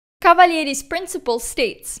Cavalieri's principle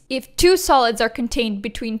states, if two solids are contained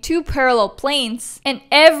between two parallel planes, and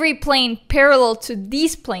every plane parallel to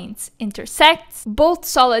these planes intersects both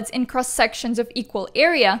solids in cross-sections of equal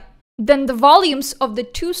area, then the volumes of the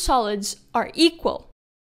two solids are equal.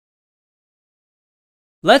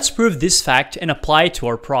 Let's prove this fact and apply it to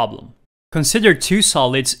our problem. Consider two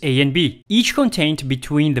solids A and B, each contained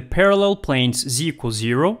between the parallel planes z equals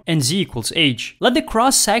 0 and z equals h. Let the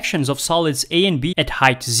cross-sections of solids A and B at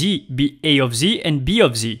height z be A of z and B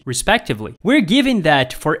of z, respectively. We're given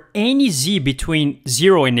that for any z between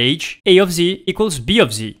 0 and h, A of z equals B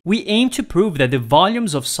of z. We aim to prove that the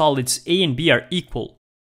volumes of solids A and B are equal.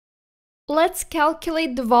 Let's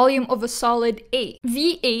calculate the volume of a solid A.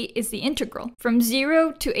 VA is the integral from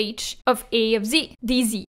 0 to h of A of z,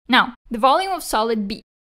 dz. Now, the volume of solid B.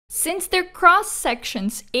 Since their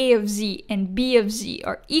cross-sections A of z and B of z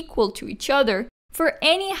are equal to each other for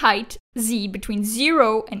any height z between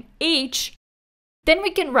 0 and h, then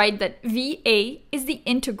we can write that VA is the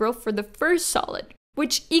integral for the first solid,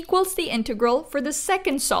 which equals the integral for the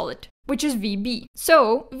second solid, which is VB.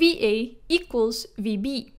 So, VA equals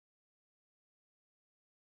VB.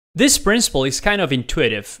 This principle is kind of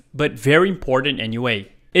intuitive, but very important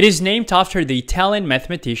anyway. It is named after the Italian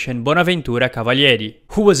mathematician Bonaventura Cavalieri,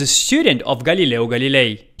 who was a student of Galileo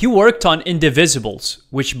Galilei. He worked on indivisibles,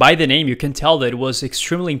 which by the name you can tell that it was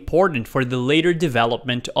extremely important for the later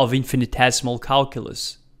development of infinitesimal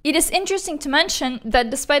calculus. It is interesting to mention that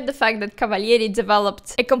despite the fact that Cavalieri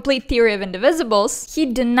developed a complete theory of indivisibles,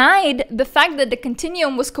 he denied the fact that the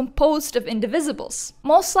continuum was composed of indivisibles,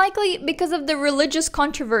 most likely because of the religious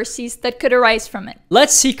controversies that could arise from it.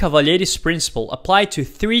 Let's see Cavalieri's principle applied to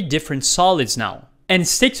three different solids now, and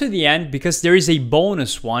stick to the end because there is a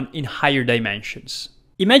bonus one in higher dimensions.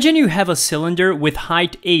 Imagine you have a cylinder with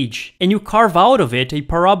height h, and you carve out of it a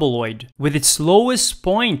paraboloid with its lowest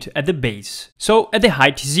point at the base, so at the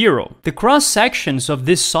height 0. The cross-sections of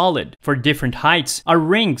this solid, for different heights, are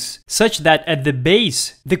rings, such that at the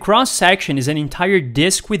base, the cross-section is an entire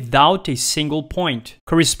disk without a single point,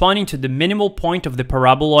 corresponding to the minimal point of the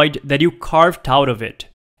paraboloid that you carved out of it.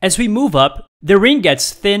 As we move up, the ring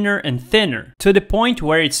gets thinner and thinner, to the point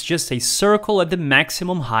where it's just a circle at the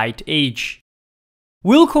maximum height h.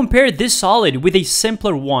 We'll compare this solid with a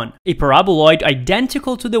simpler one, a paraboloid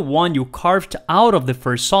identical to the one you carved out of the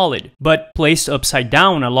first solid, but placed upside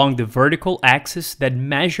down along the vertical axis that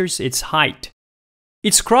measures its height.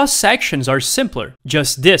 Its cross-sections are simpler,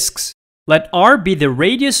 just disks. Let r be the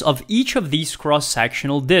radius of each of these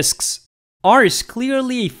cross-sectional disks. R is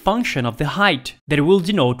clearly a function of the height that will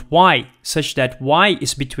denote y, such that y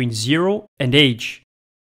is between 0 and h.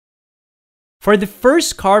 For the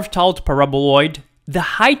first carved out paraboloid, the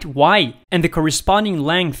height y and the corresponding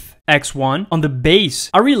length x1 on the base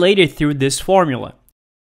are related through this formula.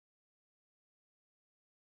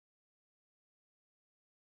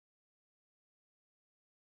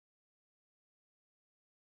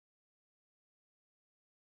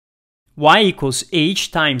 Y equals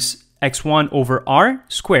h times x1 over r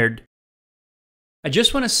squared. I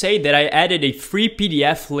just want to say that I added a free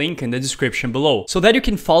PDF link in the description below, so that you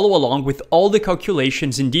can follow along with all the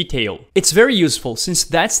calculations in detail. It's very useful since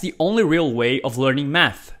that's the only real way of learning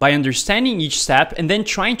math, by understanding each step and then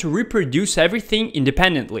trying to reproduce everything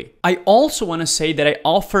independently. I also want to say that I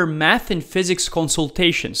offer math and physics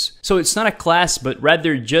consultations, so it's not a class but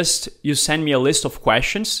rather just you send me a list of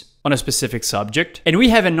questions on a specific subject, and we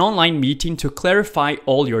have an online meeting to clarify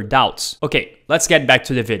all your doubts. Okay, let's get back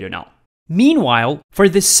to the video now. Meanwhile, for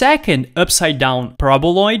the second upside-down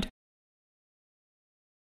paraboloid,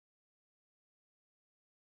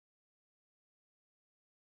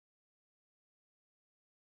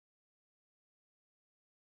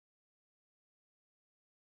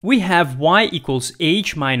 we have y equals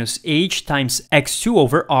h minus h times x2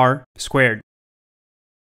 over r squared.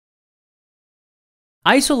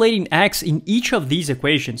 Isolating x in each of these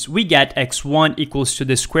equations, we get x1 equals to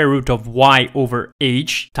the square root of y over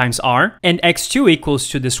h times r, and x2 equals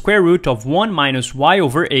to the square root of 1 minus y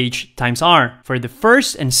over h times r for the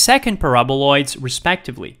first and second paraboloids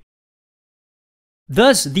respectively.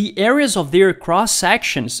 Thus, the areas of their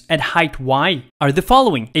cross-sections at height y are the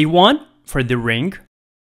following: A1 for the ring,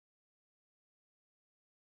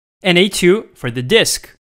 and A2 for the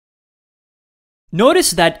disk.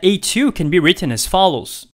 Notice that A2 can be written as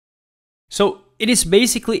follows. So it is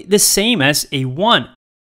basically the same as A1.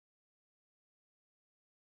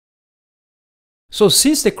 So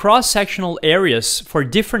since the cross-sectional areas for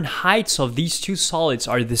different heights of these two solids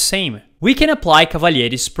are the same, we can apply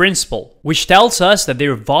Cavalieri's principle, which tells us that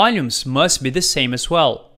their volumes must be the same as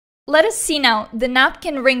well. Let us see now the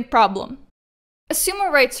napkin ring problem. Assume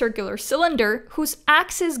a right circular cylinder whose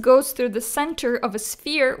axis goes through the center of a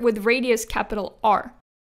sphere with radius capital R.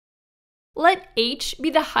 Let h be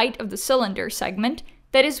the height of the cylinder segment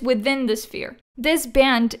that is within the sphere. This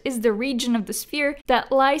band is the region of the sphere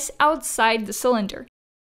that lies outside the cylinder.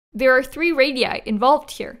 There are 3 radii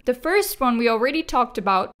involved here. The first one we already talked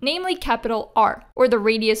about, namely capital R, or the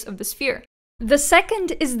radius of the sphere. The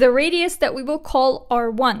second is the radius that we will call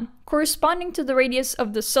R1, corresponding to the radius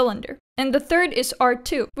of the cylinder. And the third is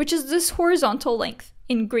R2, which is this horizontal length,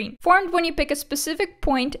 in green, formed when you pick a specific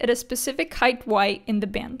point at a specific height y in the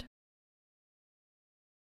band.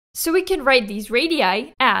 So we can write these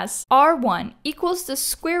radii as R1 equals the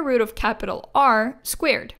square root of capital R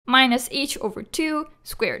squared minus h over 2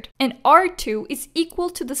 squared. And R2 is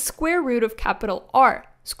equal to the square root of capital R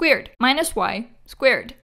squared minus y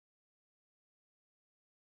squared.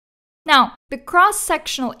 Now, the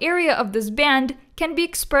cross-sectional area of this band can be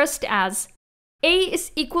expressed as A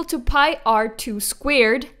is equal to pi r2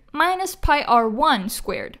 squared minus pi r1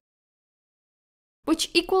 squared, which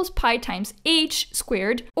equals pi times h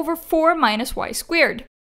squared over 4 minus y squared.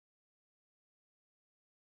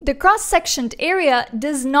 The cross-sectioned area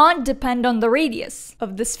does not depend on the radius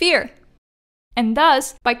of the sphere. And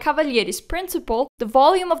thus, by Cavalieri's principle, the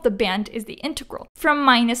volume of the band is the integral from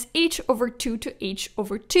minus h over 2 to h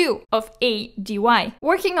over 2 of a dy.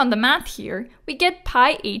 Working on the math here, we get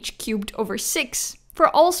pi h cubed over 6 for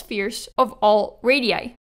all spheres of all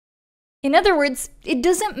radii. In other words, it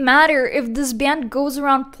doesn't matter if this band goes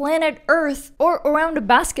around planet Earth or around a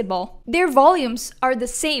basketball. Their volumes are the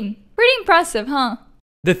same. Pretty impressive, huh?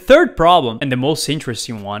 The third problem, and the most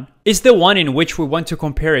interesting one, is the one in which we want to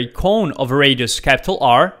compare a cone of a radius capital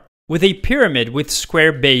R with a pyramid with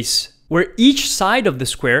square base, where each side of the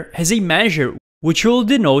square has a measure which we'll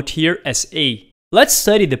denote here as A. Let's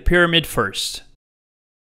study the pyramid first.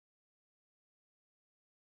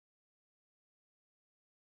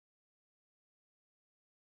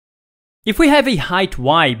 If we have a height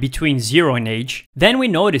y between 0 and h, then we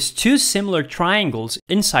notice 2 similar triangles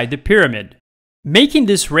inside the pyramid. Making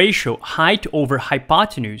this ratio height over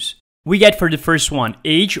hypotenuse, we get for the first one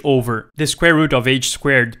h over the square root of h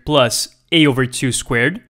squared plus a over 2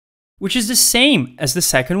 squared, which is the same as the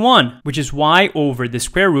second one, which is y over the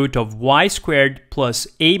square root of y squared plus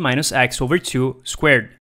a minus x over 2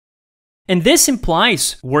 squared. And this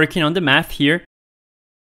implies, working on the math here,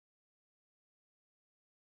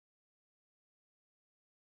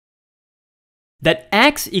 that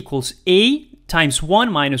x equals a times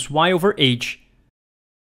 1 minus y over h.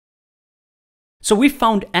 So we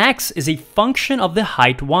found x is a function of the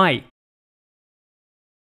height y.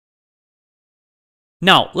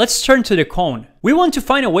 Now, let's turn to the cone. We want to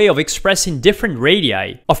find a way of expressing different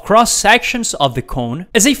radii of cross-sections of the cone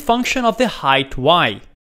as a function of the height y.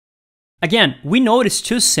 Again, we notice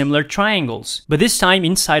 2 similar triangles, but this time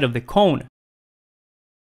inside of the cone.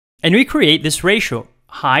 And we create this ratio,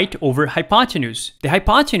 height over hypotenuse. The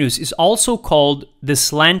hypotenuse is also called the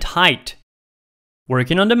slant height.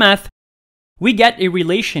 Working on the math, we get a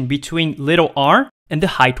relation between little r and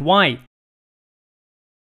the height y.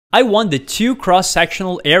 I want the 2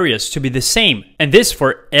 cross-sectional areas to be the same, and this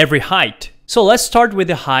for every height. So let's start with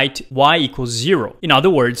the height y equals 0, in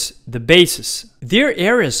other words, the bases. Their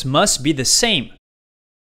areas must be the same.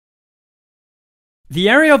 The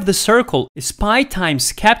area of the circle is pi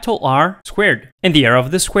times capital R squared, and the area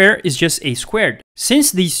of the square is just a squared.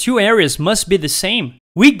 Since these 2 areas must be the same,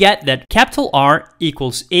 we get that capital R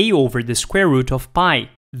equals a over the square root of pi.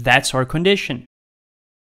 That's our condition.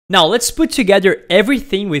 Now let's put together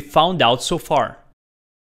everything we've found out so far.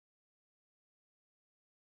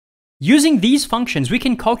 Using these functions, we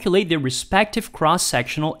can calculate their respective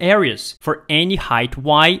cross-sectional areas for any height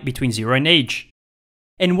y between 0 and h.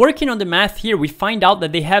 And working on the math here, we find out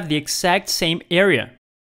that they have the exact same area.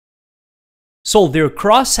 So their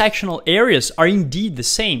cross-sectional areas are indeed the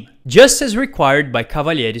same, just as required by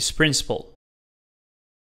Cavalieri's principle.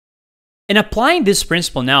 And applying this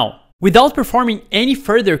principle now, without performing any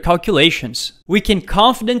further calculations, we can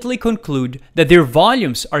confidently conclude that their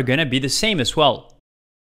volumes are gonna be the same as well.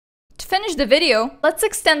 To finish the video, let's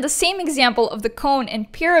extend the same example of the cone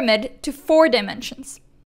and pyramid to 4 dimensions.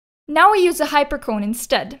 Now we use a hypercone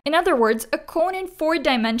instead. In other words, a cone in 4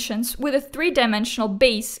 dimensions with a 3-dimensional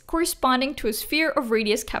base corresponding to a sphere of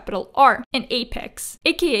radius capital R, an apex,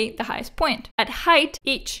 aka the highest point, at height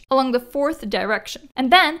h, along the 4th direction.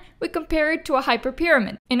 And then we compare it to a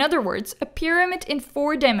hyperpyramid. In other words, a pyramid in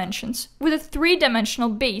 4 dimensions with a 3-dimensional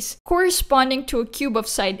base corresponding to a cube of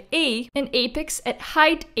side A, an apex at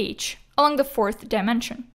height h, along the 4th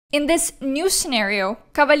dimension. In this new scenario,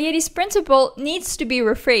 Cavalieri's principle needs to be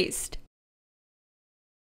rephrased.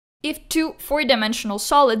 If two 4-dimensional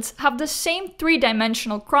solids have the same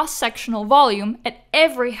 3-dimensional cross-sectional volume at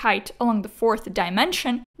every height along the 4th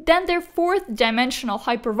dimension, then their 4th-dimensional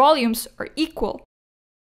hypervolumes are equal.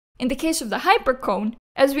 In the case of the hypercone,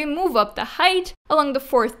 as we move up the height along the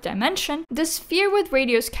 4th dimension, the sphere with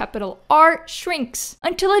radius capital R shrinks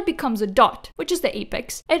until it becomes a dot, which is the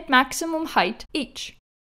apex, at maximum height h.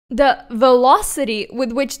 The velocity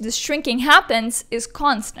with which this shrinking happens is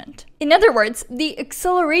constant. In other words, the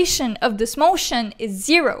acceleration of this motion is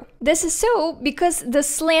 0. This is so because the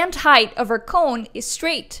slant height of our cone is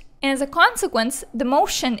straight, and as a consequence, the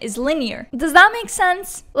motion is linear. Does that make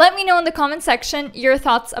sense? Let me know in the comment section your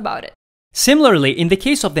thoughts about it. Similarly, in the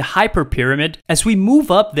case of the hyperpyramid, as we move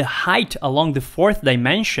up the height along the 4th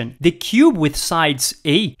dimension, the cube with sides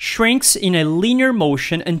A shrinks in a linear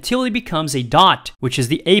motion until it becomes a dot, which is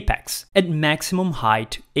the apex, at maximum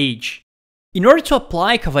height h. In order to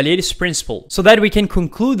apply Cavalieri's principle, so that we can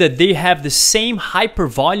conclude that they have the same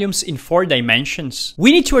hypervolumes in 4 dimensions,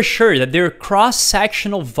 we need to assure that their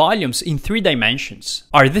cross-sectional volumes in 3 dimensions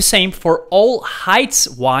are the same for all heights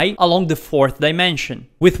y along the 4th dimension,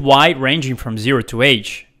 with y ranging from 0 to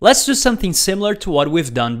h. Let's do something similar to what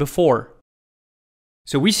we've done before.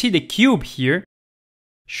 So we see the cube here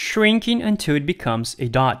shrinking until it becomes a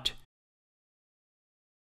dot.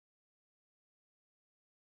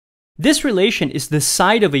 This relation is the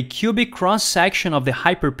side of a cubic cross-section of the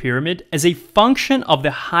hyperpyramid as a function of the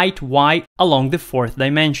height y along the 4th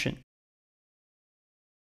dimension.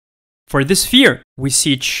 For the sphere, we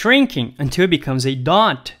see it shrinking until it becomes a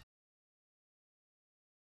dot.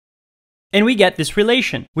 And we get this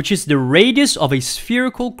relation, which is the radius of a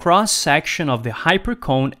spherical cross-section of the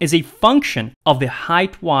hypercone as a function of the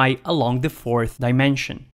height y along the 4th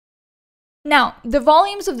dimension. Now, the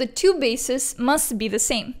volumes of the two bases must be the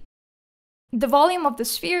same. The volume of the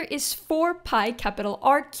sphere is 4 pi capital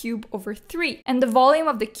R cube over 3, and the volume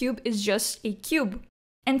of the cube is just a cube.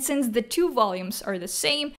 And since the two volumes are the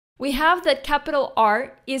same, we have that capital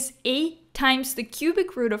R is a times the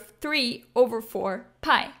cubic root of 3 over 4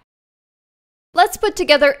 pi. Let's put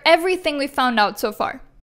together everything we found out so far.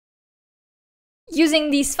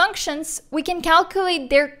 Using these functions, we can calculate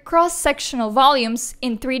their cross-sectional volumes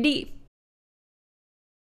in 3D.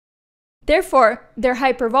 Therefore, their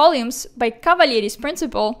hypervolumes, by Cavalieri's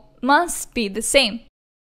principle, must be the same.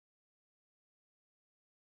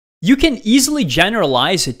 You can easily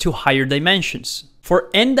generalize it to higher dimensions.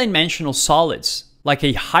 For n-dimensional solids, like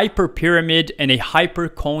a hyperpyramid and a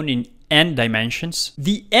hypercone in n dimensions,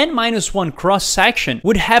 the n-1 cross-section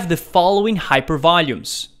would have the following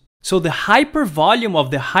hypervolumes. So the hypervolume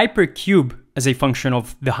of the hypercube as a function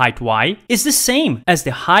of the height y is the same as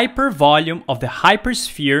the hypervolume of the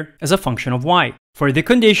hypersphere as a function of y. For the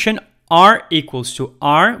condition r equals to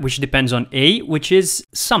r, which depends on a, which is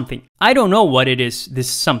something. I don't know what it is, this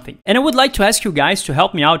something. And I would like to ask you guys to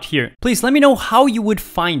help me out here. Please let me know how you would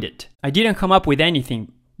find it. I didn't come up with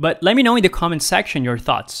anything, but let me know in the comment section your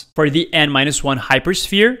thoughts. For the n-1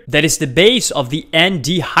 hypersphere, that is the base of the nd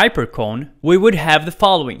hypercone, we would have the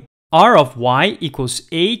following. R of y equals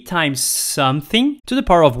a times something to the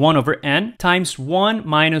power of 1 over n times 1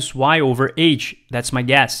 minus y over h. That's my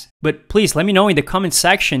guess. But please let me know in the comment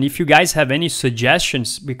section if you guys have any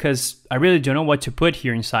suggestions, because I really don't know what to put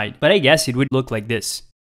here inside. But I guess it would look like this.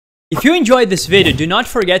 If you enjoyed this video, do not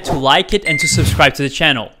forget to like it and to subscribe to the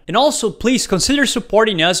channel. And also, please consider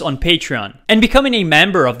supporting us on Patreon and becoming a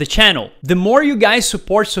member of the channel. The more you guys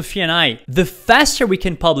support Sophia and I, the faster we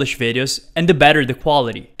can publish videos and the better the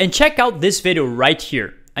quality. And check out this video right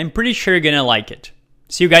here. I'm pretty sure you're gonna like it.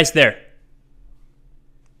 See you guys there.